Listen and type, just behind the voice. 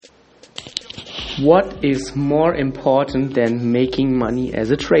What is more important than making money as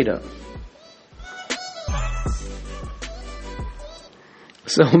a trader?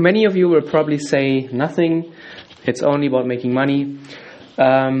 So many of you will probably say nothing, it's only about making money.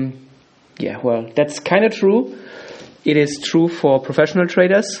 Well, that's kind of true. It is true for professional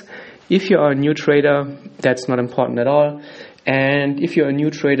traders. If you are a new trader, that's not important at all. And if you're a new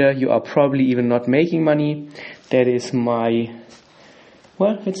trader, you are probably even not making money. That is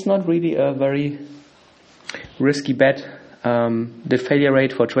it's not really a very risky bet. The failure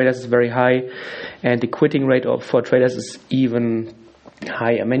rate for traders is very high, and the quitting rate for traders is even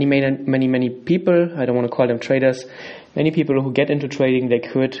higher. Many people, I don't want to call them traders, many people who get into trading, they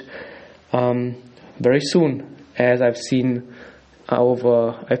quit very soon, as I've seen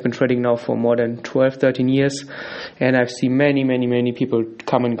I've been trading now for more than 12-13 years, and I've seen many people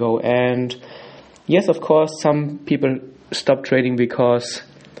come and go. And yes, of course, some people stop trading because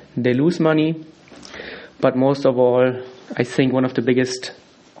they lose money, but most of all, I think one of the biggest,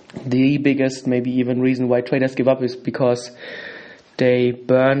 maybe even reason why traders give up is because they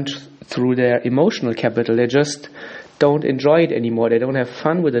burned through their emotional capital. They just don't enjoy it anymore. They don't have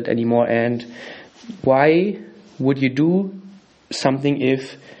fun with it anymore. And why would you do something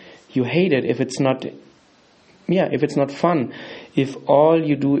if you hate it, if it's not fun, if all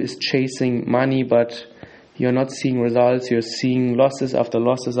you do is chasing money but you're not seeing results, you're seeing losses after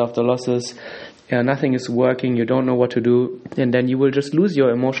losses after losses, nothing is working, you don't know what to do, and then you will just lose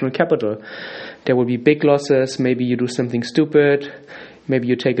your emotional capital. There will be big losses. Maybe you do something stupid, maybe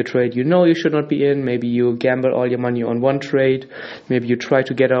you take a trade you know you should not be in, maybe you gamble all your money on one trade, maybe you try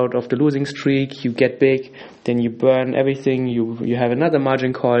to get out of the losing streak, you get big, then you burn everything, you have another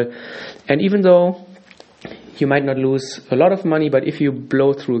margin call, and even though you might not lose a lot of money, but if you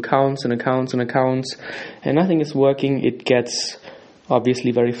blow through accounts and nothing is working, it gets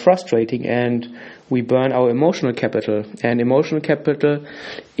obviously very frustrating, and we burn our emotional capital. And emotional capital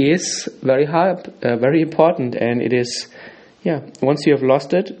is very hard, very important, and it is, once you have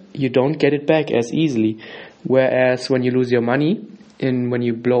lost it, you don't get it back as easily. Whereas when you lose your money, when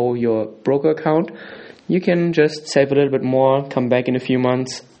you blow your broker account, you can just save a little bit more, come back in a few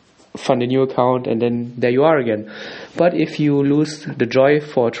months, fund a new account, and then there you are again. But if you lose the joy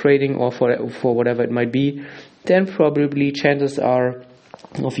for trading or for whatever it might be, then probably chances are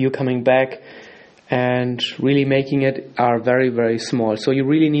of you coming back and really making it are very, very small. So you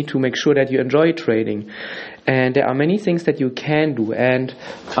really need to make sure that you enjoy trading. And there are many things that you can do. And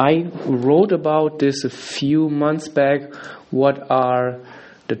I wrote about this a few months back. What are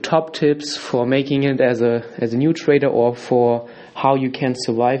the top tips for making it as a new trader, or for how you can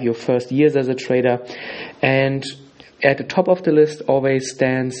survive your first years as a trader? And at the top of the list always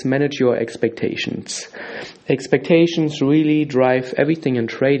stands manage your expectations. Expectations really drive everything in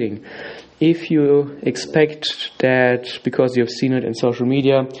trading. If you expect that because you've seen it in social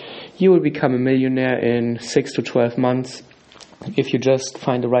media, you will become a millionaire in 6 to 12 months, if you just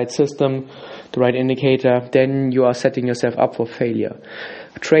find the right system, the right indicator, then you are setting yourself up for failure.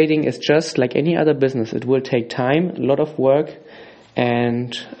 Trading is just like any other business. It will take time, a lot of work,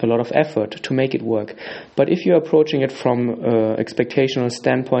 and a lot of effort to make it work. But if you're approaching it from an expectational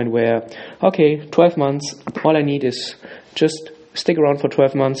standpoint where, 12 months, all I need is just stick around for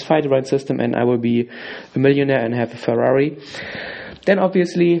 12 months, find the right system, and I will be a millionaire and have a Ferrari, then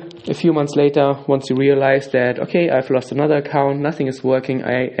obviously a few months later, once you realize that, I've lost another account, nothing is working,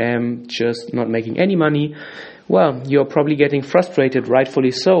 I am just not making any money, well, you're probably getting frustrated,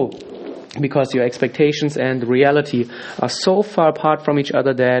 rightfully so, because your expectations and reality are so far apart from each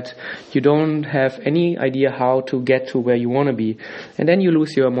other that you don't have any idea how to get to where you want to be. And then you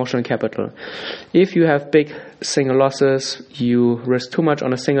lose your emotional capital. If you have big single losses, you risk too much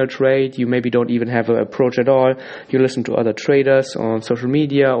on a single trade, you maybe don't even have an approach at all, you listen to other traders on social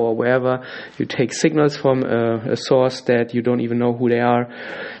media or wherever, you take signals from a source that you don't even know who they are,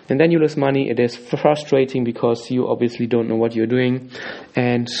 and then you lose money. It is frustrating because you obviously don't know what you're doing,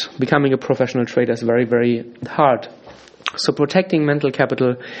 and becoming a professional trader is very, very hard. So protecting mental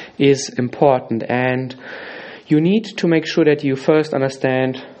capital is important, and you need to make sure that you first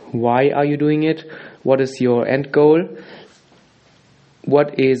understand why are you doing it, what is your end goal,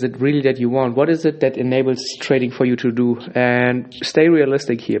 what is it really that you want, what is it that enables trading for you to do, and stay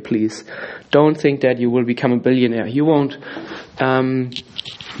realistic here, please. Don't think that you will become a billionaire. You won't,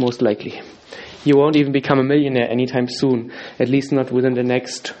 most likely. You won't even become a millionaire anytime soon, at least not within the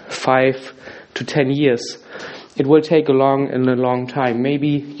next 5 to 10 years. It will take a long time. Maybe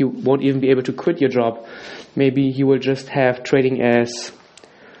you won't even be able to quit your job. Maybe you will just have trading as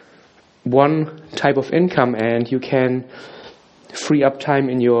one type of income, and you can free up time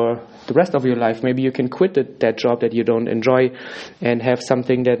in your the rest of your life. Maybe you can quit that job that you don't enjoy and have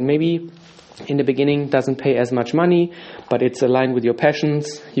something that maybe in the beginning doesn't pay as much money, but it's aligned with your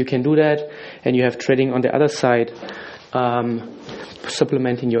passions. You can do that, and you have trading on the other side,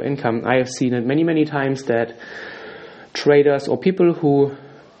 supplementing your income. I have seen it many, many times that traders or people who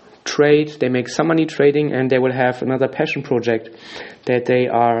trade, they make some money trading, and they will have another passion project that they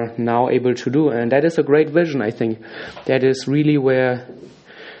are now able to do. And that is a great vision, I think. That is really where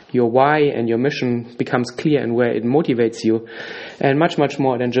your why and your mission becomes clear and where it motivates you. And much, much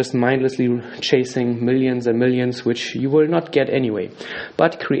more than just mindlessly chasing millions and millions, which you will not get anyway.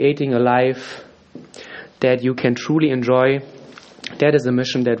 But creating a life that you can truly enjoy, that is a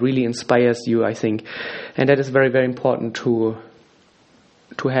mission that really inspires you, I think. And that is very, very important to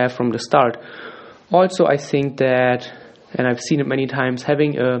have from the start. Also, I think that, and I've seen it many times,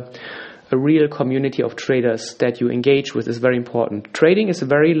 having a real community of traders that you engage with is very important. Trading is a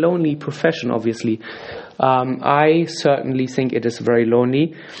very lonely profession, obviously. I certainly think it is very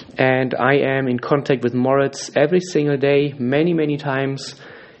lonely, and I am in contact with Moritz every single day, many, many times.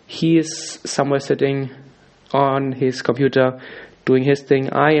 He is somewhere sitting on his computer doing his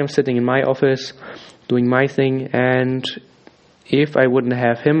thing. I am sitting in my office doing my thing, and if I wouldn't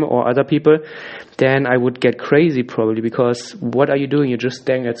have him or other people, then I would get crazy probably, because what are you doing? You're just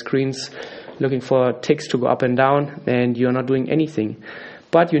staring at screens looking for ticks to go up and down, and you're not doing anything.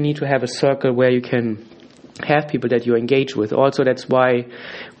 But you need to have a circle where you can have people that you engage with. Also, that's why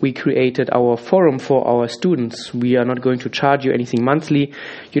we created our forum for our students. We are not going to charge you anything monthly.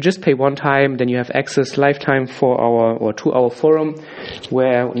 You just pay one time, then you have access lifetime to our forum,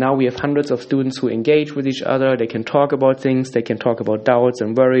 where now we have hundreds of students who engage with each other. They can talk about things, they can talk about doubts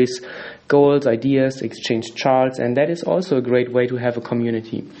and worries, goals, ideas, exchange charts, and that is also a great way to have a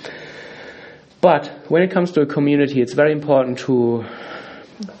community. But when it comes to a community, it's very important to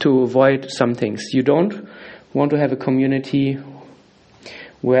avoid some things. You don't want to have a community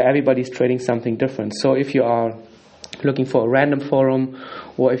where everybody's trading something different. So if you are looking for a random forum,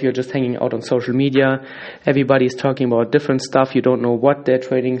 or if you're just hanging out on social media, everybody's talking about different stuff. You don't know what their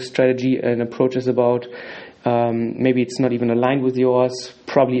trading strategy and approach is about. Maybe it's not even aligned with yours.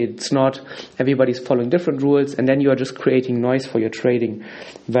 Probably it's not. Everybody's following different rules, and then you are just creating noise for your trading.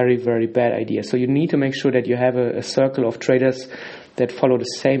 Very, very bad idea. So you need to make sure that you have a circle of traders that follow the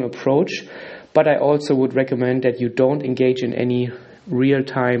same approach. But I also would recommend that you don't engage in any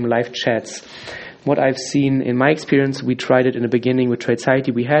real-time live chats. What I've seen in my experience, we tried it in the beginning with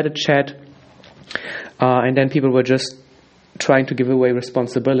Tradeciety. We had a chat, and then people were just trying to give away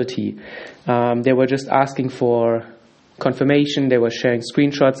responsibility. They were just asking for confirmation. They were sharing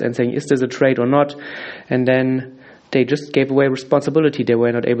screenshots and saying, is this a trade or not? And then they just gave away responsibility. They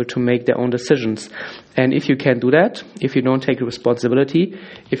were not able to make their own decisions. And if you can't do that, if you don't take responsibility,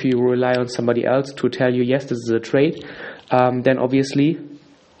 if you rely on somebody else to tell you, yes, this is a trade, then obviously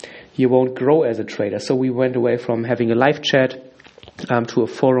you won't grow as a trader. So we went away from having a live chat to a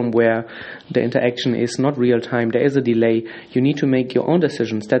forum where the interaction is not real time. There is a delay. You need to make your own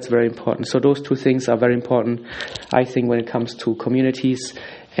decisions. That's very important. So those two things are very important, I think, when it comes to communities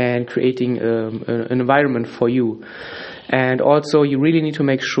and creating an environment for you. And also, you really need to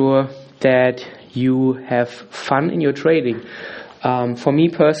make sure that you have fun in your trading. For me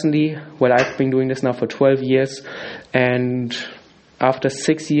personally, well, I've been doing this now for 12 years, and after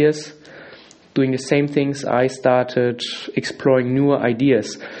 6 years doing the same things, I started exploring newer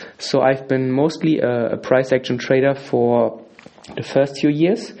ideas. So I've been mostly a price action trader for the first few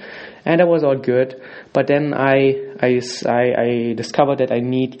years, and that was all good. But then I discovered that I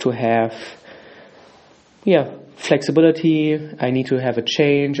need to have flexibility. I need to have a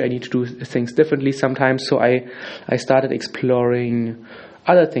change. I need to do things differently sometimes. So I started exploring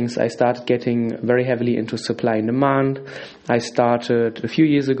other things. I started getting very heavily into supply and demand. I started a few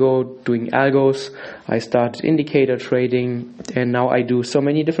years ago doing algos. I started indicator trading, and now I do so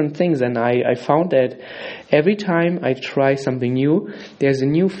many different things. And I found that every time I try something new, there's a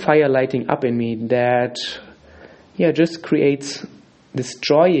new fire lighting up in me that just creates this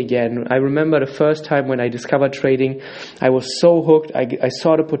joy again. I remember the first time when I discovered trading, I was so hooked. I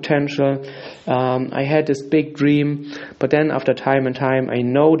saw the potential. I had this big dream, but then after time and time, I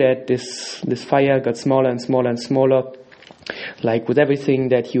know that this fire got smaller and smaller and smaller, like with everything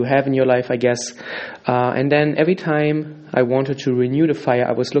that you have in your life, I guess. And then every time I wanted to renew the fire,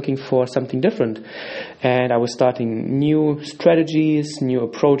 I was looking for something different. And I was starting new strategies, new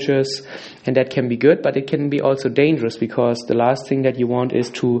approaches, and that can be good, but it can be also dangerous, because the last thing that you want is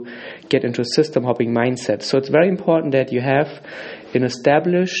to get into a system hopping mindset. So it's very important that you have an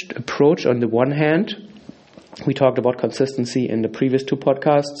established approach on the one hand, We talked about consistency in the previous 2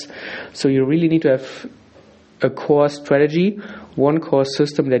 podcasts. So you really need to have a core strategy, one core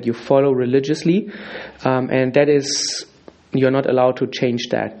system that you follow religiously, and that is, you're not allowed to change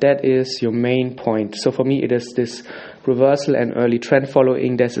that. That is your main point. So for me, it is this reversal and early trend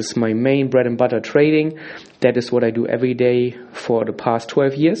following. This is my main bread and butter trading. That is what I do every day for the past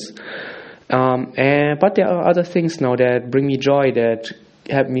 12 years. But there are other things now that bring me joy, that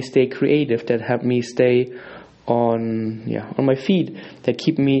help me stay creative, that help me stay on my feet, that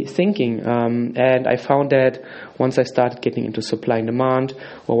keep me thinking. And I found that once I started getting into supply and demand,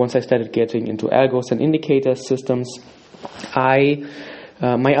 or once I started getting into algos and indicator systems,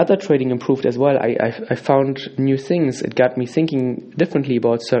 my other trading improved as well. I found new things. It got me thinking differently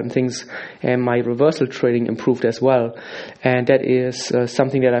about certain things, and my reversal trading improved as well. And that is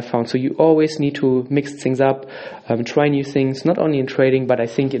something that I found. So you always need to mix things up, try new things, not only in trading, but I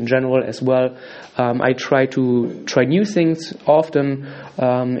think in general as well. I try to try new things often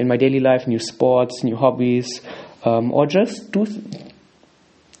in my daily life, new sports, new hobbies, or just do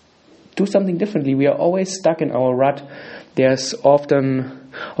something differently. We are always stuck in our rut. There's often,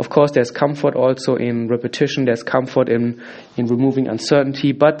 of course, there's comfort also in repetition. There's comfort in removing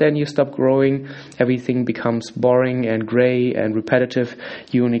uncertainty, but then you stop growing. Everything becomes boring and gray and repetitive.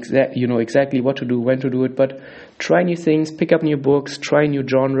 You know exactly what to do, when to do it, but try new things, pick up new books, try new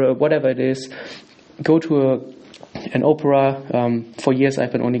genre, whatever it is. Go to an opera. For years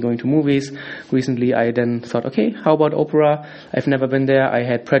I've been only going to movies. Recently I then thought, okay, how about opera? I've never been there. I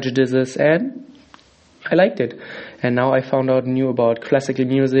had prejudices and I liked it. And now I found out new about classical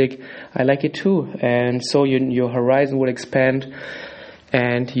music. I like it too. And so your horizon will expand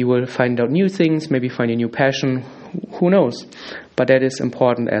and you will find out new things, maybe find a new passion. Who knows? But that is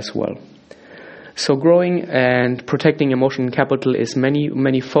important as well. So growing and protecting emotional capital is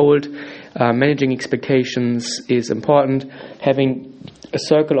many-fold. Managing expectations is important. Having a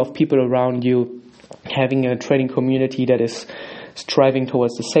circle of people around you, having a trading community that is striving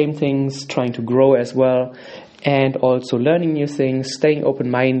towards the same things, trying to grow as well, and also learning new things, staying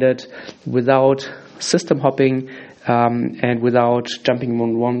open-minded without system hopping, and without jumping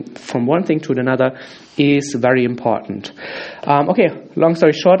from one thing to another is very important. Okay, long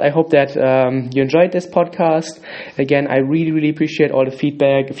story short, I hope that you enjoyed this podcast. Again, I really appreciate all the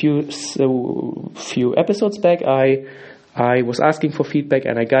feedback. A few episodes back, I was asking for feedback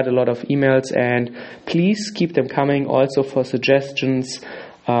and I got a lot of emails, and please keep them coming also for suggestions,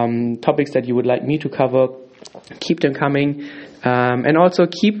 topics that you would like me to cover. Keep them coming, and also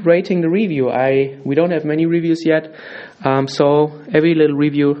keep rating the review. We don't have many reviews yet, so every little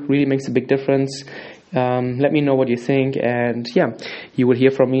review really makes a big difference. Let me know what you think, and you will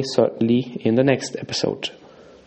hear from me certainly in the next episode.